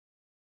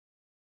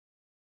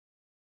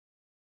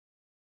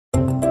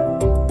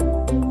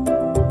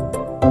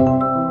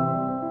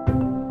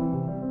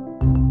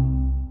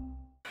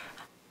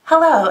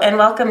Hello and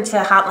welcome to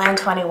Hotline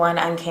 21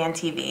 on CAN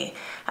TV.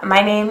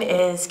 My name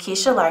is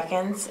Keisha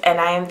Larkins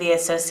and I am the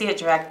Associate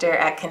Director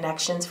at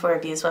Connections for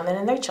Abused Women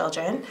and Their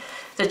Children.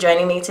 So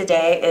joining me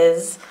today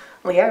is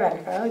Leah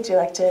Renfro. Would you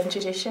like to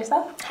introduce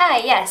yourself? Hi,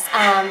 yes.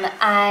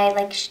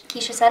 Like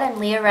Keisha said, I'm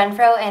Leah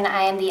Renfro and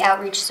I am the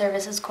Outreach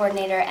Services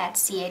Coordinator at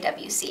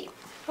CAWC.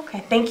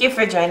 Okay, thank you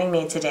for joining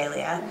me today,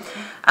 Leah.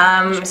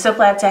 I'm so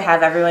glad to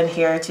have everyone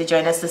here to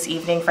join us this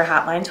evening for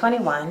Hotline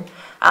 21.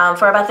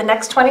 For about the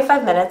next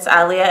 25 minutes,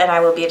 Leah and I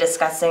will be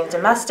discussing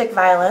domestic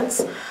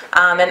violence,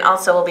 and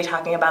also we'll be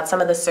talking about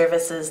some of the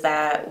services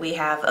that we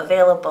have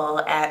available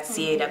at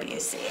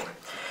CAWC.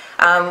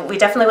 We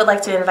definitely would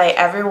like to invite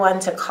everyone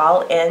to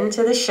call in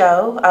to the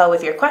show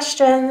with your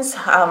questions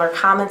or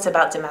comments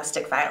about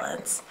domestic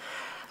violence.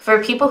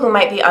 For people who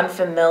might be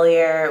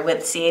unfamiliar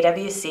with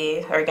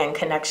CAWC, or again,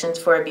 Connections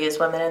for Abused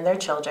Women and Their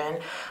Children,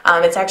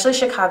 it's actually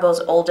Chicago's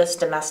oldest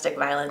domestic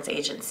violence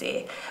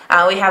agency.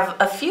 We have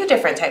a few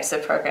different types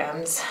of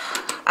programs.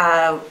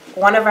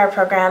 One of our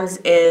programs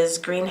is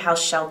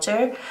Greenhouse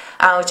Shelter,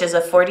 which is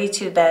a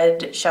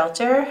 42-bed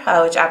shelter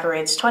which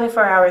operates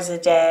 24 hours a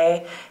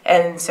day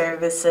and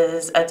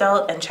services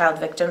adult and child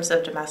victims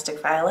of domestic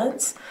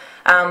violence.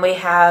 We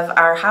have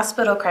our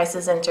Hospital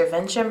Crisis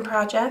Intervention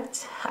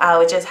Project,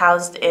 which is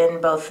housed in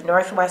both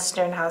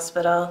Northwestern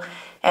Hospital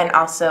and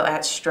also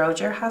at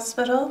Stroger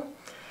Hospital.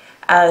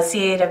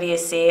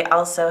 CAWC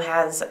also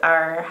has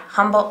our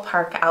Humboldt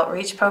Park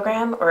Outreach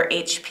Program, or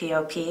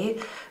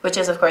HPOP, which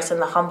is of course in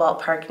the Humboldt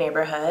Park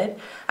neighborhood.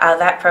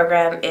 That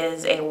program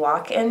is a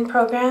walk-in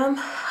program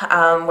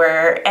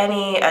where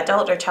any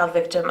adult or child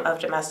victim of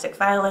domestic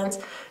violence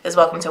is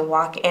welcome to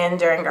walk in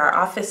during our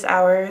office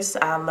hours,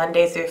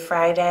 Monday through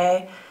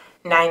Friday,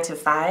 9 to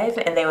 5,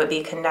 and they would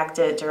be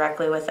connected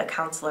directly with a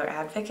counselor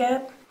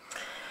advocate.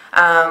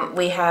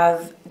 We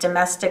have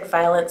domestic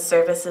violence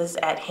services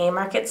at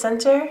Haymarket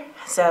Center.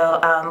 So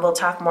we'll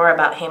talk more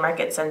about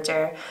Haymarket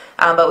Center,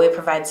 but we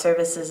provide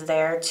services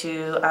there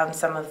to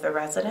some of the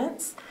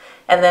residents.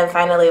 And then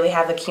finally, we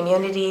have a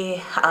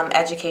community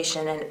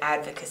education and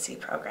advocacy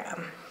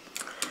program.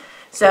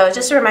 So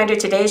just a reminder,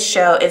 today's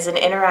show is an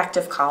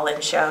interactive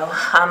call-in show.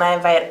 I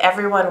invite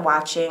everyone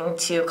watching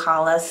to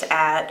call us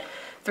at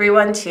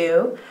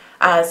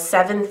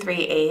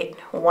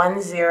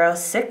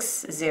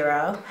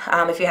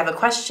 312-738-1060. If you have a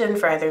question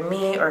for either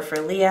me or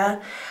for Leah,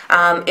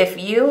 if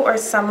you or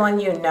someone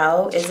you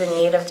know is in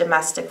need of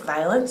domestic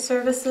violence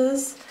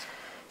services,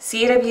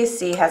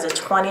 CAWC has a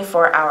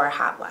 24-hour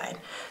hotline.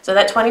 So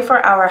that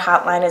 24-hour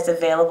hotline is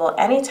available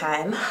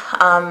anytime,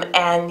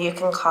 and you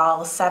can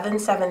call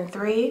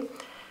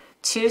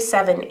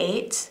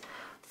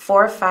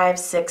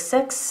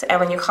 773-278-4566, and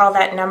when you call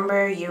that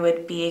number, you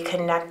would be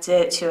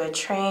connected to a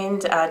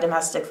trained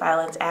domestic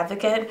violence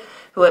advocate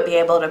who would be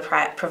able to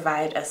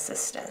provide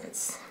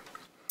assistance.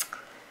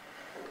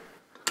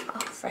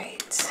 All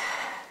right.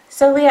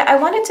 So Leah, I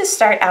wanted to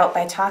start out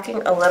by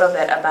talking a little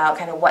bit about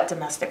kind of what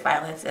domestic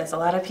violence is. A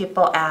lot of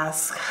people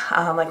ask,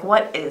 like,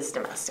 what is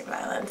domestic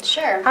violence?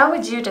 Sure. How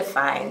would you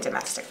define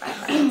domestic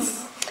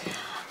violence?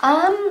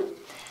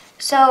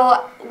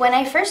 So when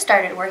I first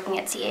started working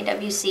at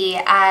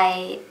CAWC,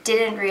 I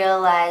didn't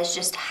realize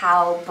just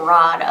how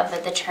broad of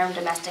the term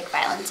domestic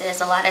violence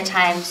is. A lot of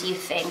times you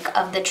think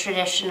of the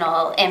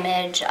traditional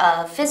image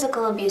of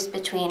physical abuse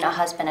between a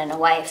husband and a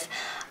wife.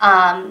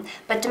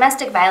 But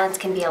domestic violence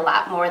can be a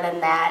lot more than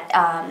that.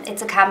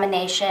 It's a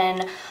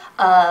combination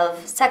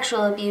of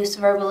sexual abuse,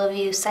 verbal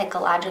abuse,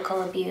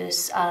 psychological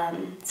abuse,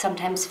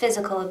 sometimes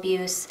physical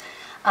abuse.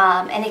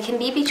 And it can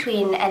be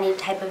between any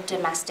type of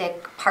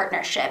domestic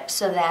partnership.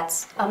 So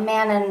that's a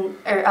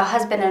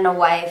husband and a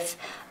wife,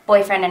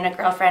 boyfriend and a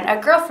girlfriend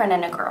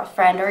and a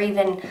girlfriend, or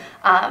even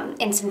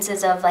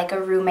instances of like a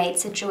roommate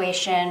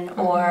situation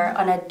or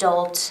an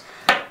adult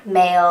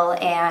male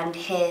and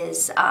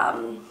his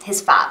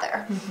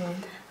father.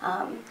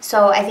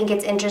 So I think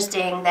it's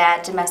interesting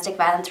that domestic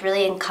violence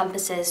really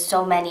encompasses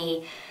so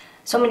many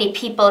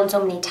people and so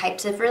many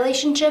types of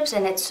relationships,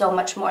 and it's so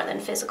much more than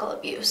physical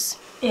abuse.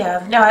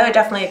 Yeah, no, I would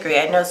definitely agree.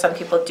 I know some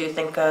people do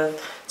think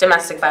of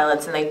domestic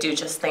violence and they do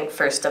just think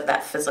first of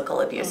that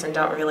physical abuse and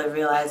don't really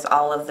realize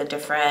all of the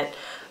different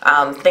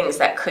things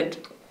that could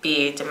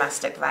be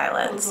domestic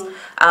violence.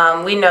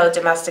 We know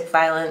domestic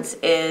violence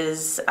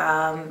is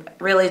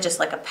really just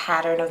like a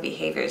pattern of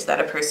behaviors that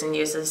a person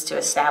uses to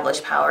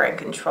establish power and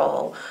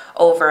control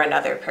over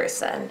another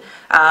person.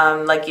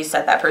 Like you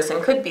said, that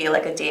person could be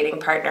like a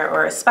dating partner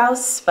or a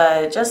spouse,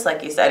 but just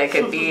like you said, it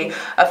could be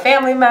a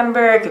family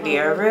member, it could be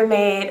a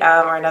roommate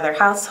or another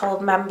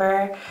household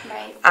member.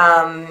 Right.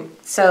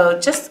 So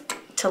just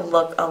to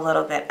look a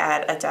little bit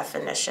at a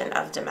definition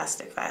of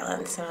domestic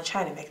violence, and I'll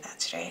try to make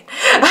that straight.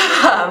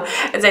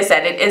 As I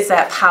said, it is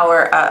that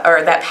power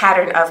or that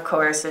pattern of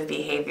coercive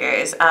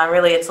behaviors.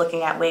 Really, it's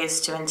looking at ways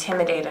to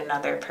intimidate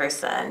another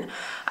person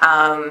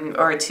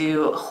or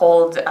to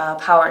hold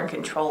power and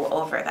control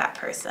over that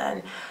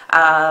person.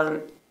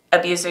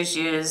 Abusers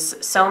use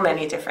so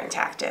many different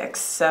tactics.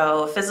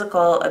 So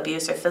physical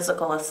abuse or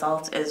physical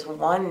assault is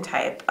one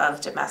type of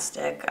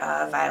domestic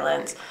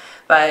violence.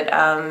 but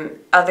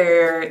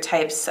other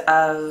types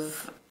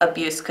of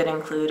abuse could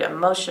include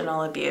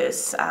emotional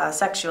abuse,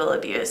 sexual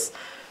abuse,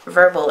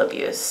 verbal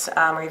abuse,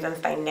 or even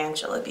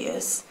financial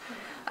abuse.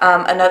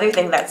 Another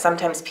thing that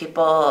sometimes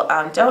people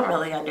don't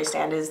really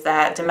understand is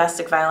that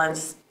domestic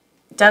violence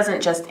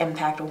doesn't just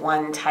impact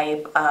one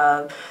type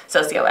of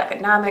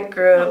socioeconomic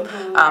group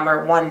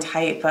or one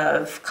type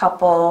of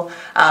couple.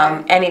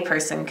 Any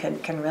person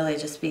can really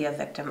just be a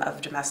victim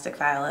of domestic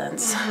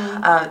violence.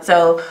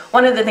 So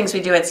one of the things we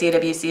do at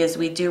CAWC is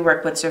we do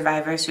work with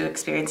survivors who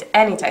experience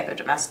any type of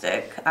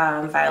domestic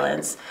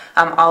violence.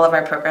 All of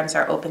our programs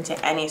are open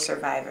to any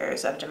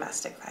survivors of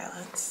domestic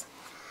violence.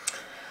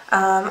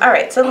 All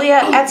right, so Leah,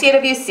 at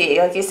CAWC,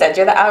 like you said,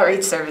 you're the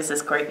Outreach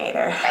Services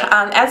Coordinator.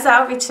 Right. As the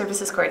Outreach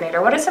Services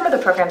Coordinator, what are some of the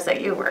programs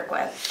that you work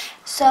with?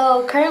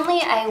 So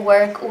currently I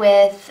work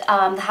with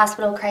the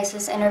Hospital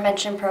Crisis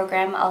Intervention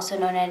Program, also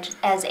known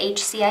as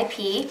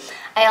HCIP.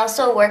 I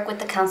also work with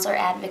the Counselor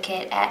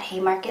Advocate at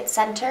Haymarket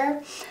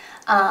Center.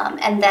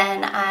 And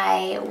then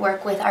I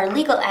work with our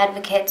legal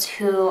advocates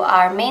who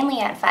are mainly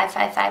at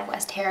 555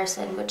 West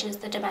Harrison, which is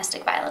the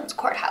domestic violence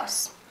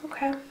courthaus.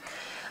 Okay.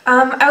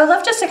 I would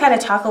love just to kind of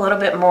talk a little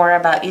bit more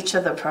about each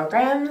of the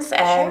programs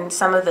and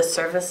some of the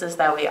services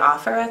that we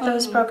offer at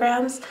those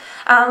programs.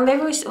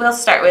 Maybe we'll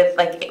start with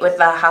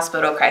the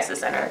Hospital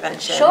Crisis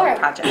Intervention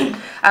project.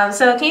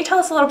 So can you tell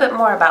us a little bit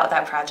more about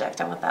that project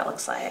and what that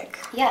looks like?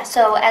 Yeah,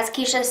 so as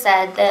Keisha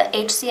said, the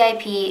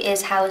HCIP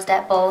is housed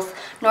at both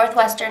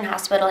Northwestern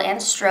Hospital and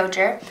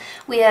Stroger.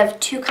 We have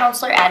 2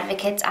 counselor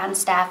advocates on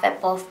staff at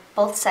both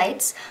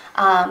sites.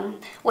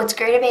 What's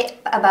great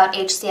about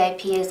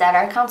HCIP is that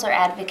our counselor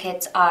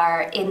advocates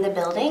are in the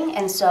building,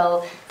 and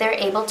so they're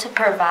able to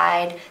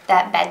provide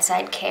that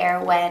bedside care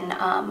when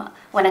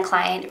a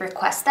client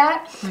requests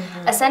that.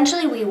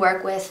 Essentially, we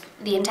work with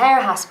the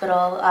entire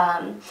hospital.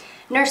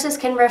 Nurses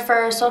can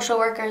refer social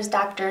workers,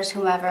 doctors,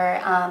 whomever,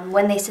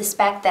 when they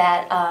suspect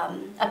that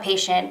a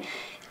patient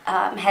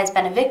has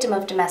been a victim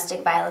of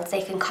domestic violence.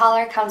 They can call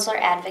our counselor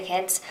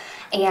advocates,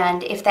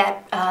 and if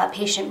that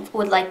patient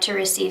would like to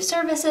receive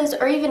services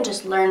or even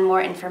just learn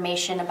more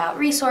information about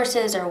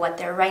resources or what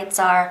their rights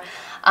are,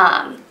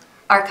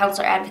 our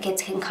counselor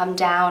advocates can come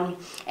down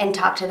and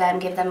talk to them,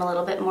 give them a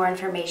little bit more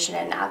information,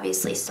 and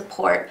obviously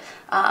support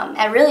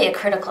at really a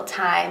critical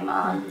time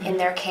in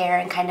their care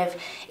and kind of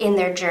in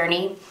their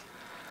journey.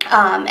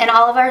 And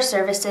all of our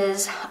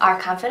services are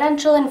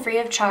confidential and free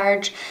of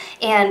charge,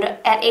 and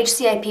at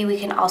HCIP we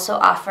can also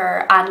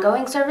offer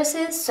ongoing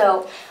services,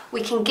 so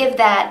we can give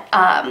that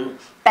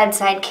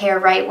bedside care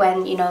right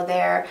when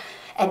they're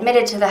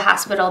admitted to the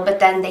hospital, but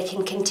then they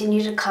can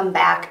continue to come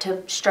back to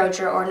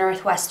Stroger or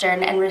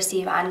Northwestern and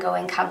receive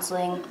ongoing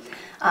counseling.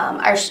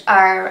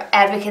 Our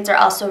advocates are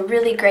also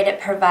really great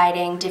at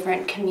providing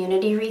different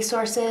community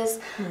resources.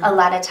 A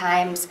lot of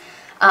times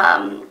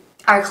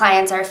our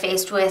clients are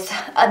faced with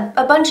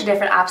a bunch of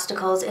different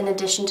obstacles in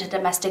addition to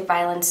domestic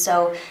violence,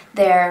 so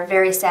they're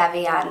very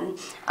savvy on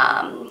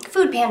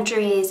food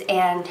pantries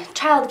and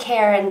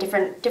childcare and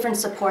different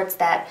supports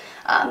that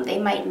they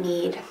might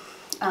need.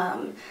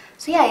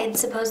 So yeah, I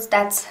suppose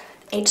that's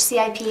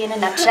HCIP in a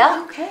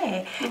nutshell.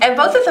 Okay. And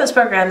both of those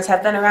programs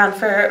have been around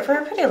for a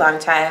pretty long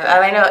time.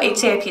 I know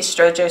HCIP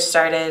Stroger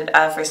started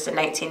first in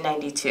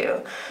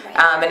 1992,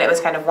 and it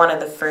was kind of one of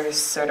the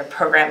first sort of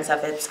programs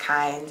of its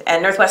kind.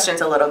 And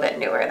Northwestern's a little bit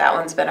newer. That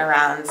one's been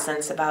around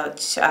since about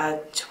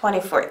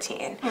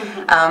 2014.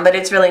 But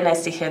it's really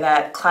nice to hear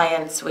that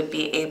clients would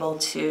be able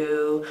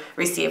to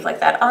receive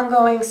that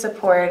ongoing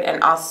support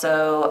and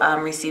also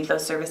receive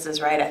those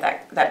services right at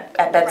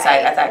that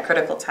bedside at that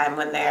critical time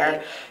when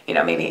they're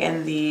maybe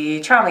in the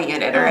trauma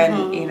unit or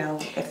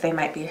if they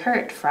might be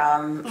hurt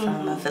from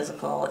a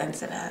physical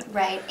incident.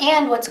 Right.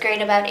 And what's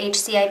great about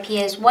HCIP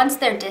is once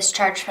they're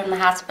discharged from the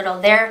hospital,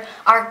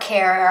 our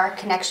care, our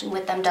connection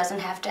with them doesn't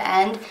have to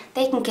end.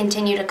 They can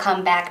continue to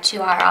come back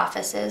to our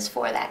offices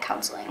for that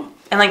counseling.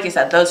 And like you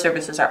said, those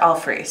services are all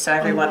free, so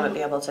everyone would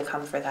be able to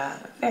come for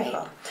that. Very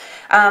cool.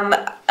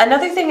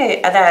 Another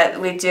thing that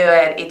we do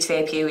at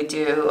HCIP, we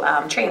do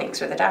trainings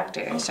for the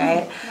doctors,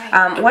 right?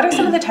 What are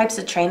some of the types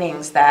of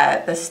trainings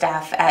that the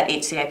staff at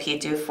HCIP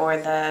do for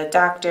the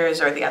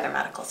doctors or the other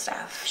medical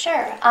staff?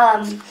 Sure.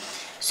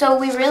 So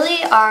we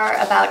really are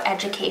about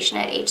education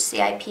at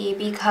HCIP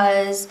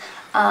because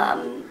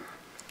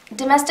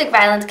domestic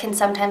violence can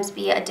sometimes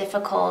be a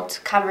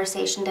difficult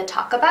conversation to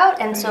talk about,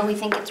 and so we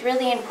think it's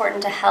really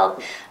important to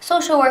help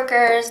social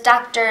workers,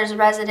 doctors,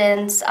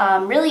 residents,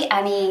 really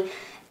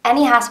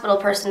any hospital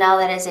personnel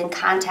that is in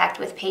contact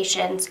with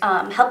patients,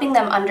 helping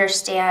them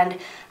understand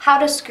how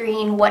to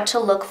screen, what to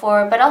look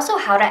for, but also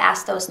how to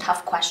ask those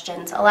tough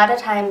questions. A lot of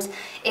times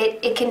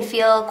it can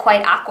feel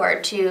quite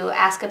awkward to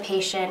ask a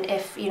patient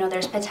if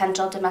there's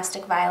potential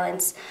domestic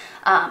violence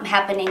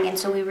happening, and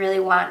so we really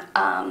want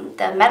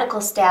the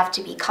medical staff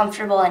to be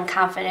comfortable and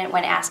confident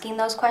when asking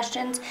those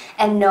questions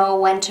and know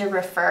when to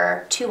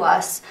refer to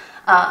us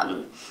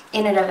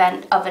in an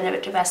event of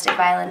a domestic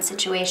violence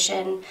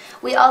situation.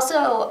 We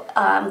also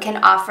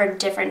can offer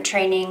different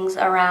trainings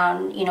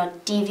around,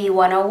 DV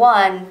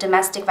 101,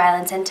 domestic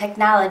violence and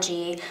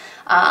technology,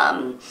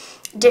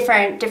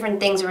 different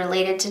things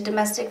related to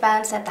domestic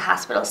violence that the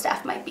hospital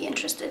staff might be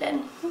interested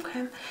in.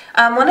 Okay.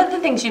 One of the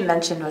things you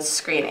mentioned was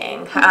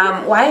screening.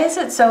 Why is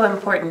it so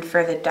important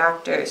for the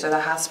doctors or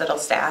the hospital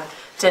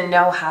staff to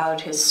know how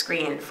to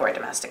screen for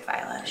domestic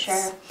violence?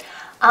 Sure.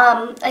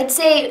 I'd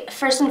say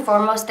first and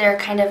foremost, they're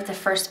kind of the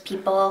first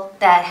people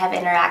that have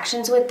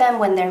interactions with them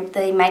when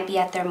they might be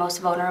at their most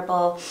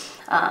vulnerable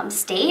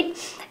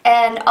state.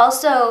 And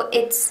also,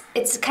 it's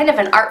kind of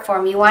an art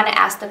form. You want to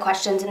ask the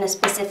questions in a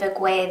specific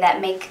way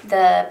that make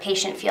the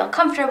patient feel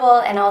comfortable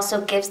and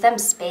also gives them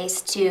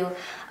space to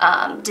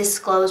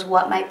disclose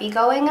what might be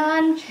going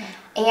on. Sure.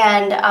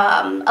 And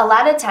a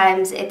lot of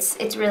times,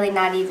 it's really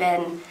not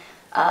even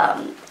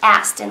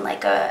asked in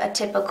like a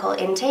typical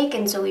intake,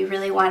 and so we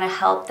really want to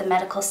help the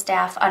medical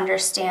staff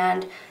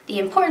understand the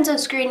importance of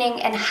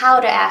screening and how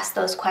to ask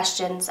those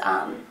questions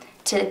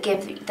to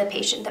give the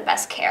patient the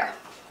best care.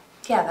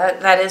 Yeah,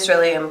 that is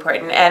really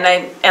important,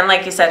 and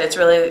like you said,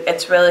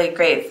 it's really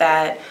great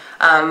that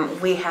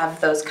we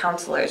have those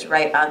counselors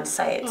right on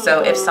site. Mm-hmm.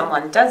 So if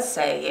someone does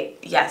say,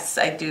 yes,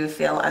 I do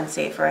feel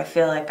unsafe, or I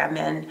feel like I'm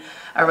in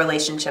a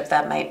relationship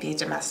that might be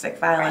domestic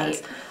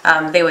violence,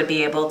 right, they would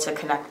be able to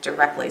connect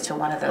directly to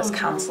one of those mm-hmm.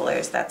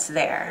 counselors that's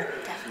there.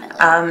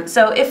 Definitely.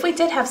 So if we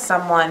did have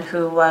someone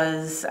who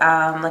was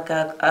like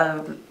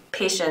a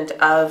patient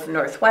of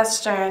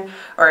Northwestern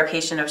or a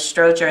patient of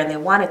Stroger and they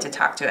wanted to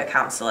talk to a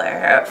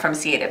counselor from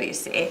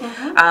CAWC,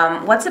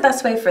 mm-hmm. What's the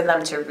best way for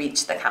them to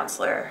reach the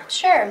counselor?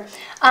 Sure.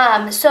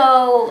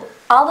 So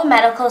all the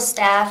medical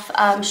staff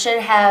should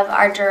have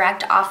our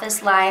direct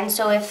office line.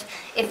 So if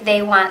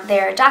they want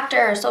their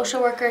doctor or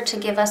social worker to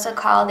give us a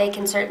call, they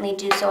can certainly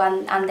do so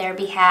on their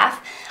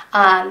behalf.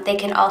 They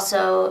can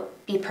also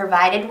be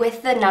provided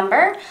with the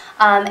number,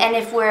 and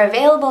if we're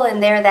available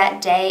in there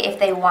that day, if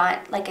they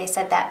want, like I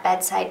said, that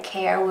bedside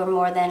care, we're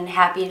more than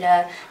happy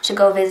to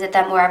go visit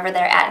them wherever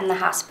they're at in the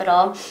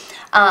hospital.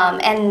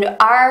 And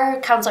our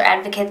counselor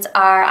advocates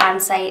are on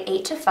site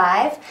 8 to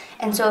 5,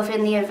 and so if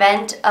in the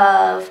event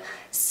of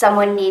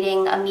someone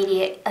needing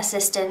immediate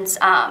assistance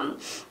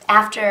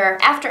after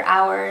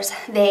hours,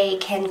 they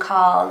can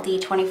call the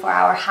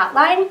 24-hour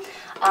hotline,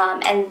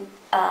 and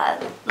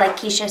like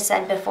Keisha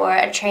said before,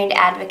 a trained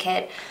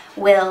advocate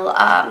will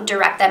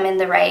direct them in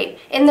the right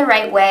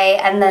way,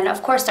 and then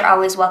of course they're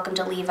always welcome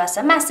to leave us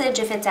a message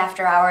if it's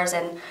after hours,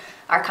 and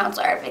our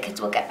counselor advocates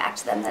will get back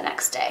to them the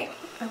next day.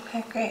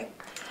 Okay, great.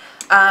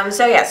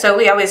 So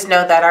we always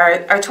know that our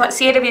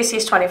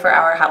CAWC's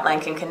 24-hour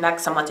hotline can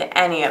connect someone to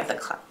any of the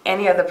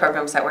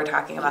programs that we're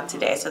talking about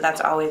today. So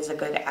that's always a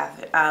good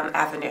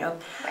avenue.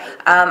 Right.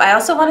 I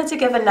also wanted to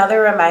give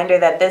another reminder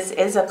that this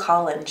is a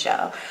call-in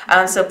show.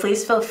 So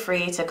please feel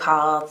free to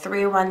call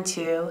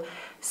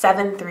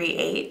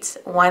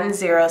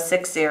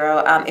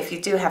 312-738-1060 if you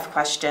do have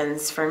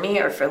questions for me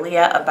or for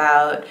Leah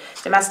about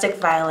domestic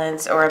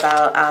violence or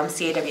about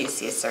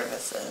CAWC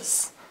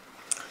services.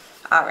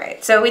 All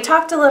right, so we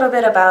talked a little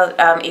bit about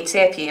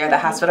HCIP, or the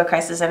Hospital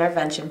Crisis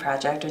Intervention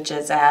Project, which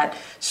is at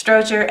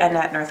Stroger and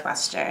at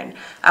Northwestern.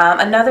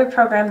 Another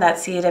program that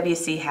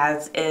CAWC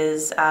has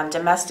is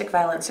Domestic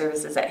Violence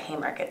Services at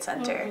Haymarket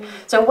Center. Mm-hmm.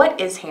 So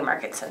what is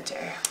Haymarket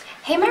Center?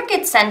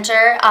 Haymarket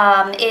Center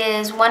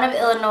is one of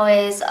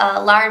Illinois'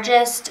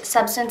 largest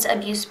substance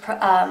abuse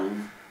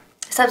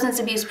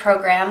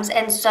programs,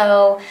 and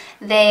so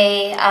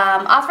they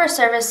offer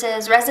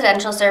services,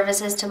 residential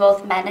services, to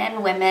both men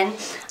and women.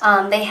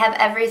 They have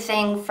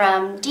everything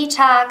from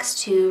detox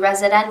to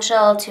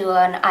residential to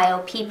an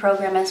IOP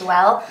program as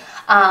well,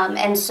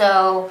 and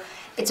so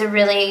it's a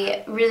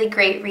really, really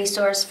great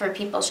resource for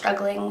people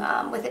struggling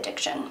with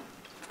addiction.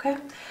 Okay.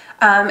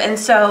 And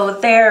so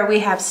there we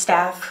have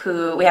staff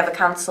we have a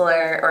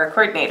counselor or a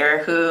coordinator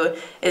who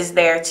is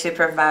there to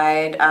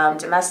provide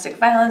domestic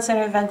violence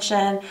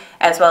intervention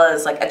as well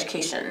as like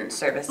education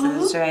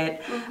services, mm-hmm.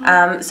 right?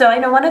 Mm-hmm. So I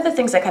know one of the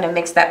things that kind of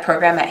makes that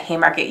program at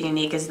Haymarket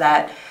unique is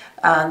that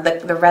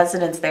the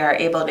residents there are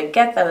able to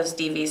get those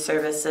DV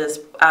services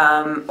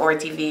or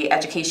DV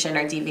education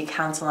or DV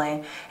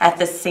counseling at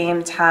the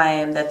same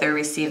time that they're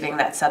receiving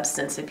that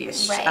substance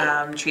abuse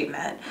right.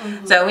 Treatment.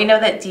 Mm-hmm. So we know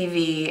that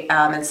DV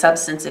and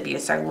substance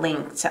abuse are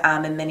linked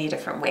in many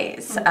different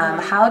ways. Mm-hmm.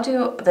 How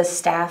do the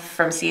staff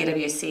from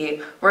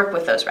CAWC work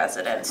with those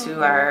residents mm-hmm.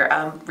 who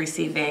are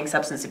receiving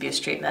substance abuse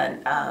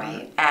treatment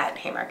right. at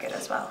Haymarket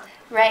as well?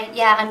 Right,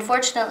 yeah.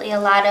 Unfortunately, a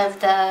lot of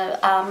the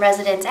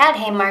residents at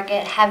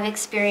Haymarket have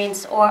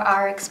experienced or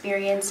are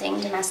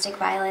experiencing domestic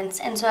violence.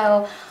 And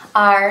so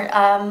our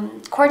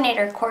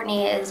coordinator,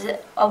 Courtney, is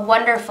a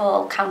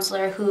wonderful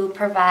counselor who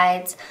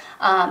provides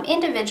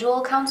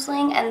individual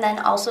counseling and then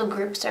also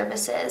group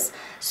services.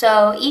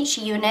 So each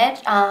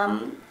unit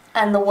on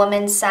the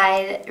women's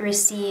side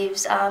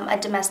receives a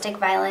domestic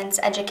violence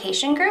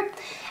education group,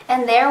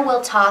 And there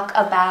we'll talk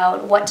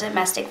about what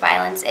domestic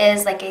violence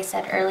is. Like I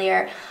said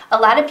earlier, a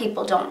lot of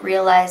people don't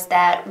realize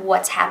that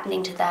what's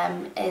happening to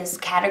them is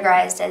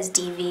categorized as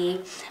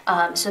DV,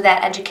 so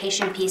that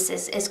education piece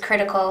is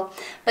critical.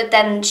 But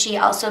then she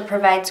also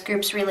provides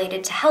groups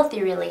related to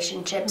healthy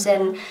relationships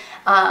and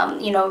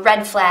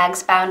red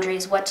flags,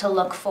 boundaries, what to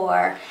look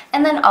for,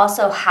 and then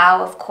also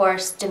how, of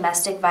course,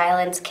 domestic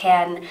violence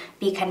can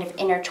be kind of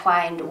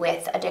intertwined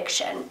with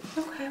addiction.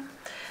 Okay.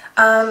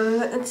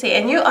 Let's see,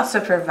 and you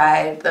also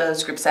provide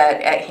those groups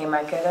at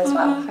Haymarket as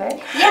well,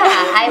 right? Yeah,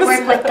 I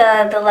work with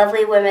the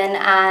lovely women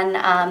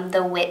on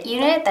the WIT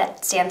unit,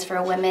 that stands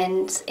for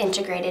Women's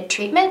Integrated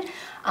Treatment.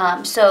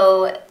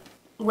 So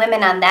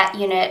women on that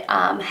unit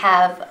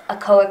have a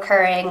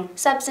co-occurring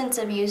substance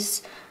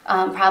abuse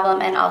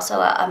problem and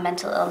also a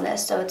mental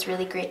illness. So it's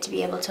really great to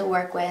be able to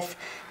work with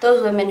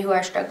those women who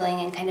are struggling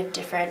in kind of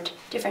different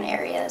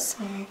areas.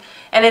 Mm-hmm.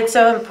 And it's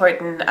so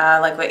important,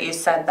 like what you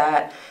said,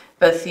 that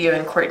both you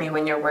and Courtney,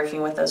 when you're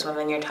working with those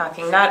women, you're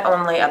talking not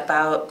only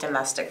about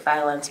domestic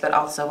violence, but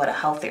also what a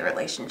healthy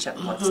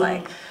relationship looks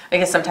like.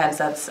 Because sometimes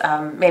that's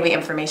maybe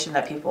information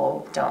that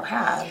people don't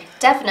have.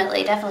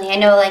 Definitely. I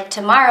know, like,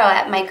 tomorrow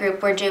at my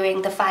group, we're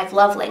doing the 5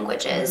 love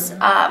languages.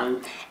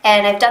 And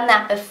I've done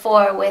that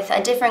before with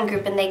a different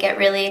group, and they get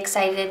really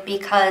excited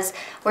because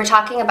we're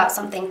talking about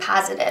something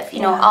positive.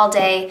 You know, all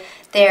day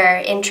they're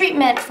in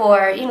treatment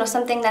for,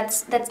 something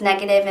that's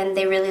negative, and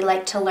they really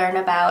like to learn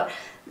about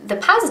the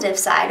positive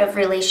side of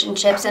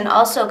relationships and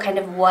also kind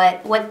of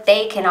what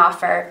they can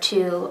offer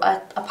to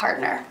a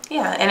partner.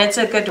 Yeah, and it's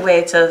a good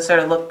way to sort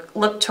of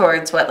look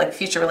towards what like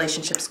future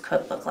relationships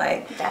could look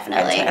like.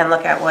 Definitely. And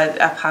look at what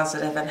a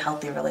positive and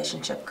healthy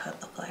relationship could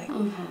look like.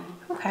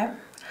 Okay.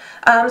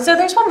 So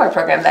there's one more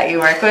program that you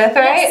work with,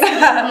 right?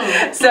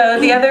 Yes. So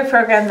the other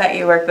program that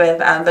you work with,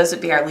 those would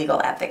be our legal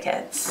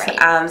advocates.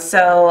 Right.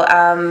 So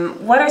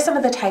what are some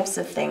of the types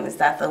of things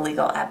that the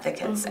legal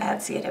advocates at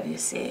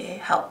CAWC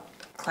help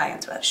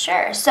clients with?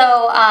 Sure.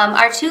 So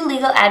our 2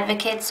 legal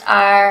advocates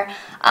are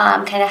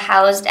kind of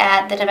housed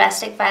at the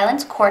domestic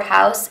violence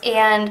courthouse,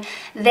 and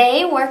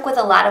they work with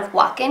a lot of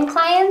walk-in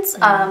clients.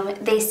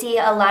 They see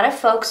a lot of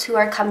folks who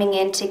are coming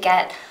in to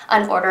get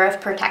an order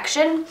of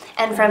protection,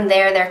 and from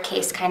there their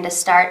case kind of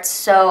starts.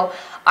 So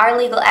our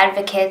legal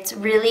advocates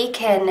really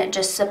can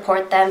just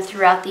support them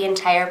throughout the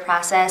entire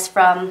process,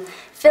 from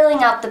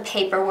filling out the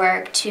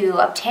paperwork to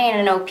obtain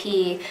an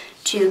OP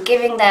to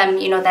giving them,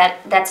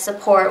 that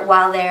support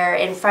while they're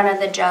in front of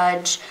the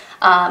judge.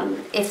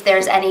 If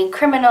there's any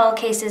criminal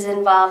cases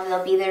involved,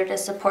 they'll be there to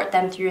support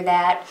them through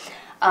that.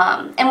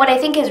 And what I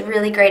think is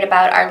really great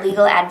about our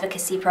legal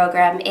advocacy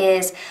program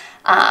is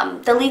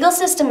the legal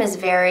system is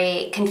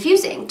very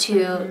confusing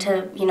to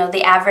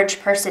the average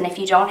person if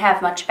you don't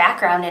have much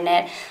background in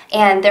it,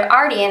 and they're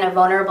already in a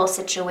vulnerable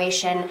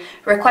situation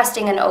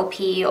requesting an OP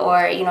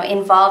or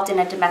involved in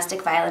a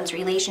domestic violence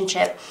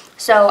relationship.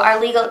 So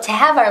to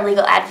have our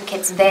legal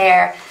advocates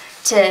there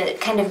to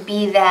kind of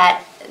be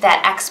that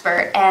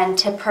expert and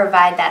to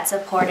provide that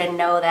support and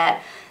know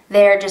that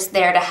they're just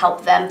there to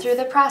help them through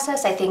the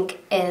process, I think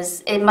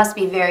it must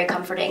be very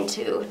comforting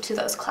to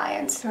those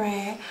clients.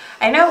 Right.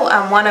 I know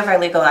one of our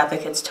legal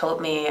advocates told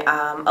me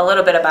a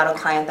little bit about a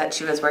client that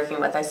she was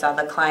working with. I saw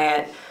the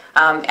client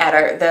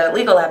at the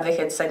legal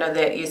advocates. I know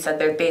that you said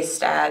they're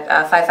based at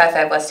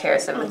 555 West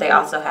Harrison, but they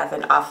also have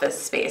an office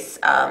space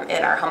in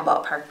our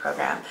Humboldt Park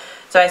program.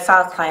 So I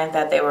saw a client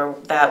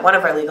that one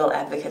of our legal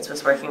advocates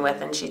was working with,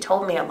 and she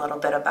told me a little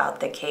bit about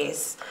the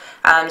case.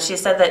 She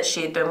said that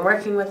she'd been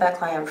working with that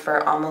client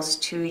for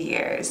almost 2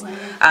 years. Wow.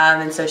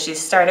 And so she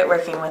started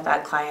working with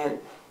that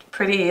client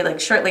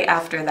shortly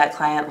after that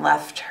client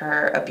left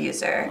her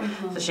abuser.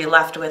 So she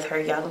left with her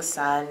young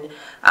son,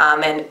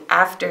 and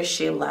after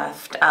she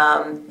left,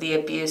 the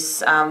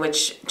abuse,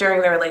 which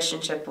during the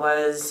relationship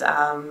was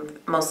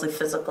mostly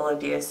physical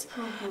abuse,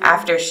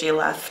 after she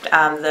left,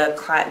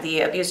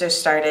 the abuser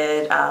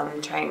started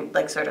trying,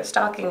 sort of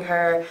stalking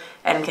her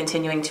and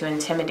continuing to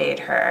intimidate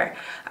her.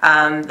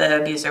 The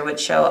abuser would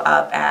show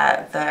up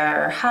at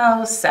their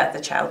house, at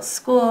the child's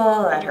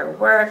school, at her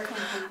work,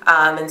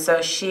 and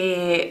so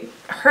she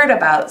heard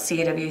about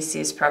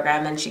CAWC's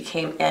program, and she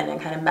came in and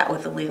kind of met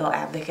with the legal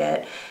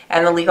advocate,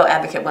 and the legal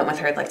advocate went with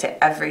her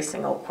to every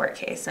single court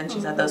case, and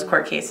she said those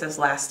court cases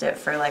lasted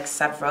for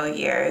several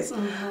years.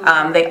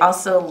 They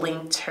also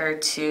linked her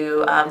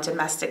to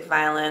domestic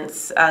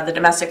violence, the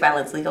domestic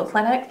violence legal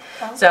clinic.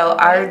 So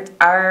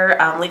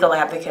our legal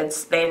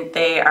advocates,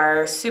 they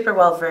are super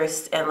well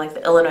versed in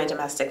the Illinois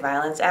Domestic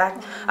Violence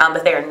Act,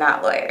 but they are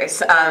not lawyers,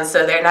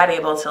 so they're not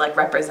able to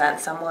represent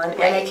someone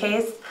in a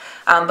case.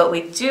 But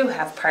we do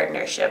have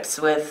partnerships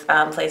with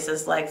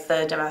places like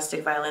the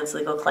Domestic Violence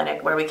Legal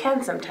Clinic, where we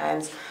can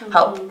sometimes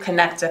help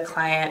connect a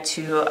client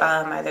to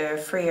either a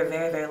free or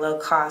very, very low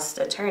cost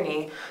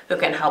attorney who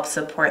can help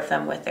support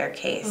them with their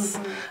case.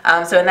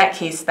 So in that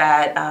case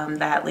that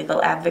that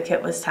legal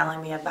advocate was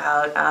telling me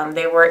about,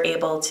 they were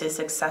able to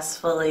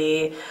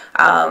successfully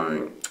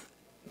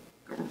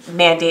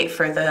mandate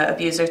for the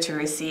abuser to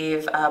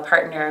receive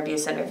partner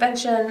abuse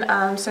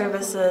intervention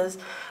services.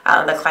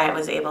 The client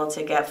was able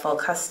to get full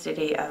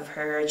custody of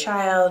her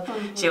child.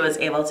 She was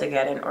able to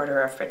get an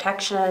order of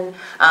protection,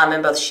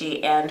 and both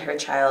she and her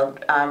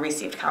child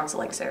received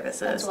counseling services.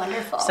 That's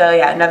wonderful. So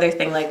yeah, another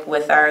thing, like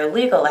with our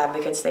legal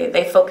advocates,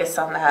 they focus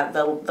on that,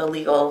 the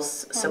legal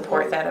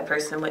support that a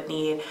person would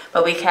need,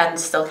 but we can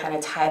still kind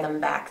of tie them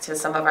back to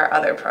some of our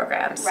other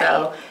programs. Right.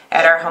 So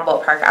at our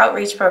Humboldt Park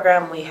Outreach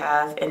Program, we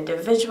have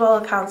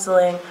individual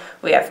counseling,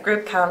 we have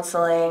group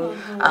counseling,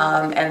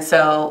 and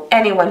so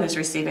anyone who's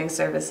receiving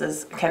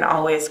services can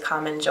always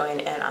come and join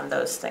in on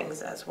those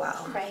things as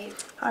well. Right.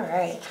 All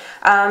right.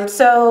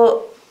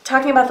 So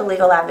talking about the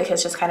legal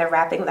advocates, just kind of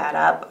wrapping that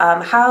up,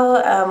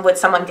 how would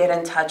someone get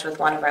in touch with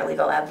one of our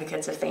legal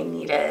advocates if they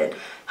needed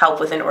help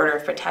with an order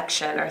of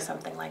protection or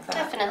something like that?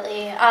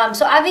 Definitely.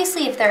 So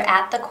obviously if they're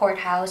at the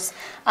courthouse,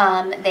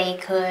 they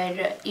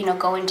could,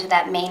 go into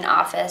that main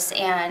office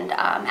and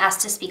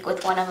ask to speak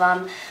with one of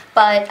them.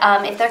 But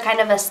if they're kind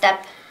of a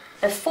step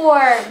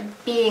before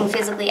being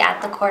physically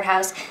at the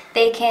courthouse,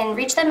 they can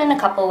reach them in a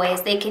couple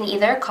ways. They can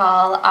either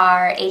call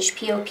our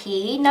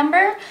HPOP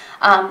number,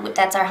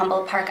 that's our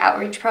Humboldt Park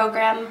Outreach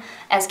Program.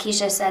 As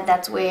Keisha said,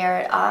 that's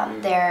where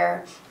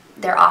their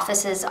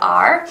offices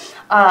are.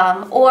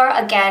 Or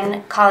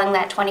again, calling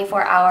that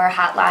 24-hour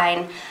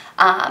hotline.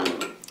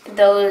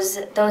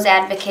 Those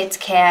advocates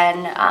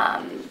can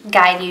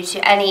guide you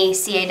to any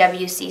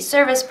CAWC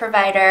service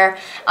provider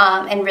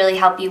and really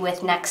help you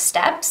with next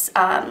steps.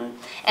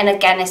 And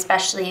again,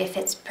 especially if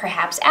it's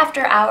perhaps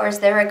after hours,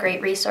 they're a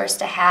great resource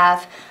to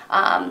have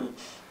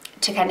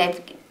to kind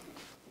of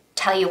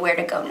tell you where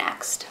to go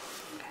next.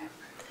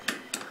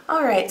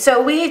 All right,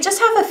 so we just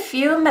have a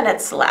few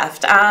minutes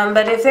left,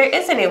 but if there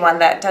is anyone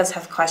that does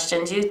have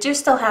questions, you do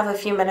still have a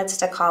few minutes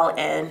to call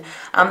in.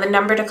 The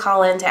number to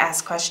call in to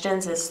ask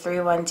questions is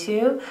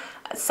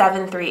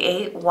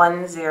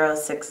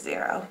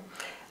 312-738-1060.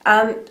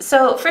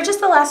 So for just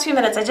the last few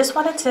minutes, I just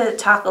wanted to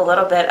talk a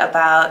little bit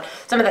about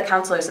some of the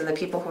counselors and the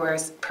people who are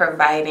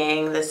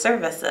providing the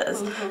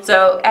services.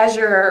 So as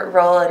your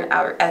role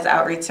as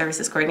outreach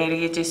services coordinator,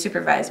 you do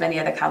supervise many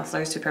of the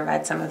counselors who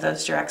provide some of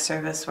those direct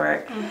service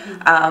work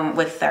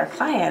with their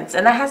clients,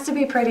 and that has to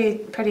be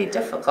pretty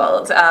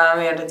difficult. To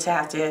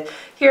have to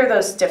hear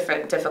those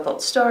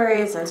difficult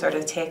stories and sort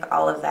of take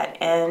all of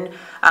that in.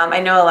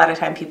 I know a lot of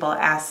time people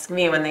ask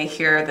me when they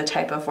hear the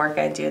type of work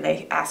I do,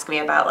 they ask me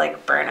about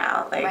like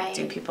burnout. Like,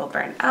 do people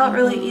burn out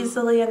really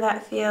easily in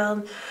that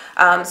field?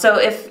 So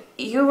if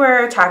you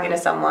were talking to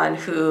someone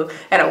who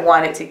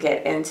wanted to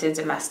get into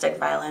domestic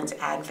violence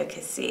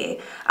advocacy,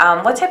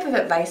 what type of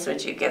advice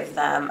would you give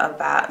them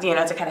about,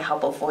 to kind of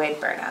help avoid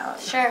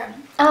burnout? Sure.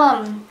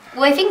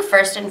 Well, I think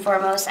first and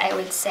foremost, I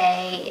would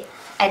say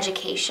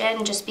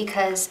education, just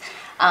because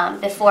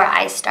before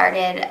I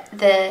started,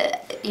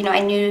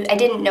 I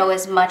didn't know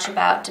as much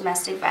about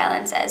domestic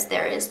violence as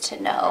there is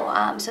to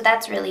know. So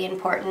that's really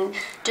important,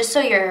 just so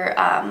you're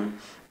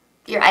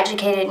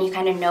educated and you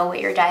kind of know what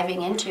you're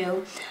diving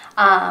into.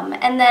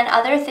 And then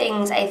other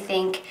things, I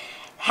think,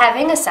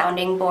 having a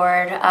sounding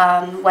board,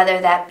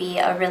 whether that be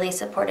a really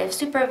supportive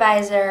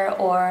supervisor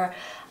or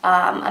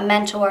a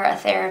mentor, a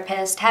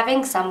therapist,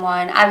 having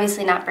someone,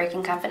 obviously not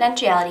breaking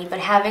confidentiality, but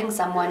having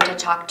someone to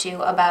talk to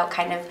about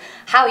kind of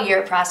how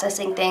you're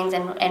processing things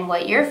and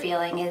what you're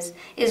feeling is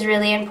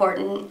really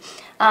important.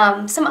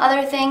 Some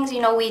other things,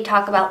 we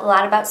talk a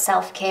lot about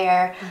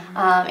self-care.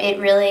 It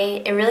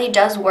really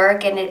does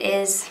work, and it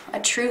is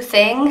a true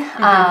thing,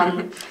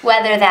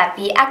 whether that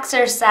be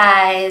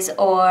exercise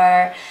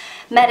or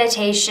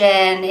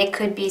meditation. It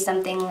could be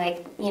something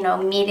like,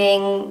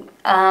 meeting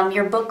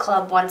your book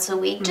club once a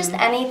week, just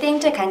anything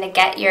to kind of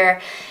get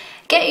your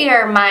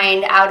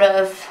mind out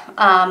of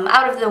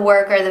the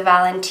work or the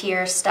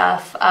volunteer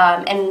stuff,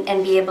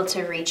 and be able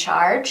to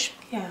recharge.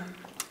 Yeah.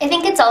 I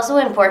think it's also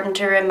important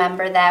to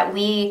remember that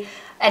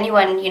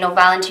anyone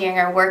volunteering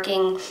or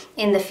working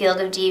in the field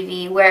of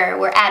DV,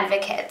 we're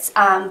advocates,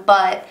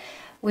 but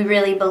we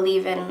really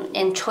believe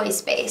in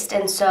choice-based,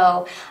 and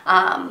so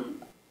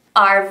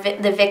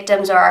the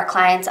victims or our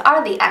clients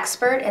are the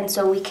expert, and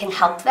so we can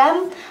help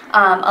them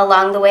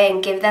along the way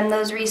and give them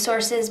those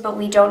resources, but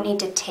we don't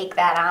need to take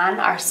that on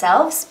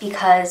ourselves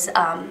because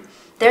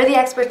they're the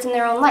experts in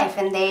their own life,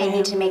 and they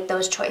need to make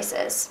those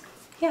choices.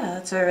 Yeah,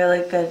 that's a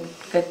really good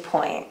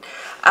point.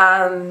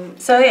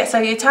 So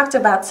you talked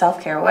about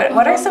self-care.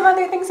 What are some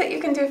other things that you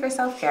can do for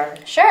self-care?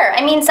 Sure.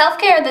 I mean,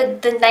 self-care,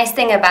 the nice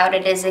thing about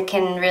it is it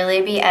can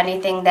really be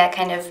anything that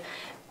kind of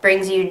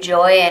brings you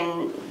joy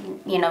and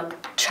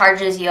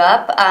charges you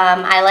up.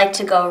 I like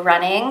to go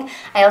running.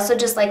 I also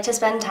just like to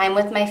spend time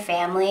with my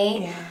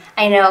family. Yeah.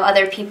 I know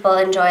other people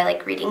enjoy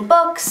like reading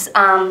books,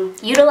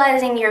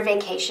 utilizing your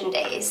vacation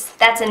days.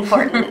 That's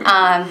important.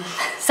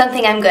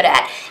 Something I'm good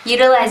at.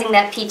 Utilizing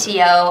that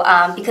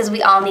PTO because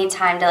we all need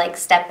time to like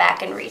step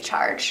back and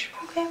recharge.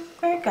 Okay,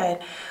 Very good.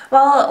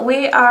 Well,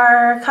 we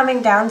are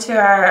coming down to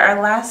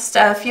our last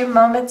few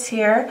moments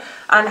here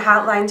on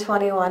Hotline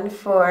 21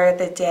 for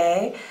the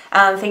day.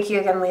 Thank you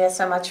again, Leah,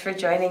 so much for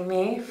joining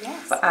me.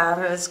 Yes.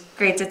 It was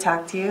great to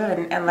talk to you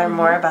and learn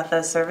more about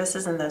those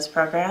services and those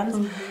programs.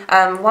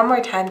 One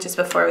more time, just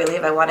before we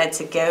leave, I wanted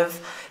to give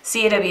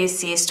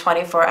CAWC's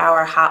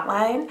 24-hour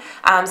hotline.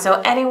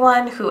 So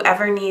anyone who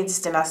ever needs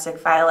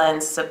domestic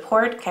violence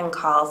support can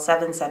call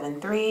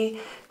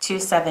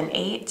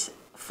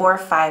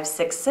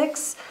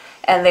 773-278-4566,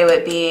 and they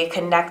would be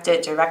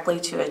connected directly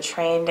to a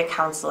trained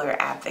counselor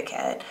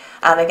advocate.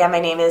 Again,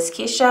 my name is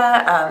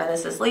Keisha, and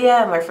this is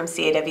Leah, and we're from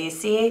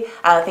CAWC.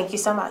 Thank you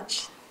so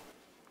much.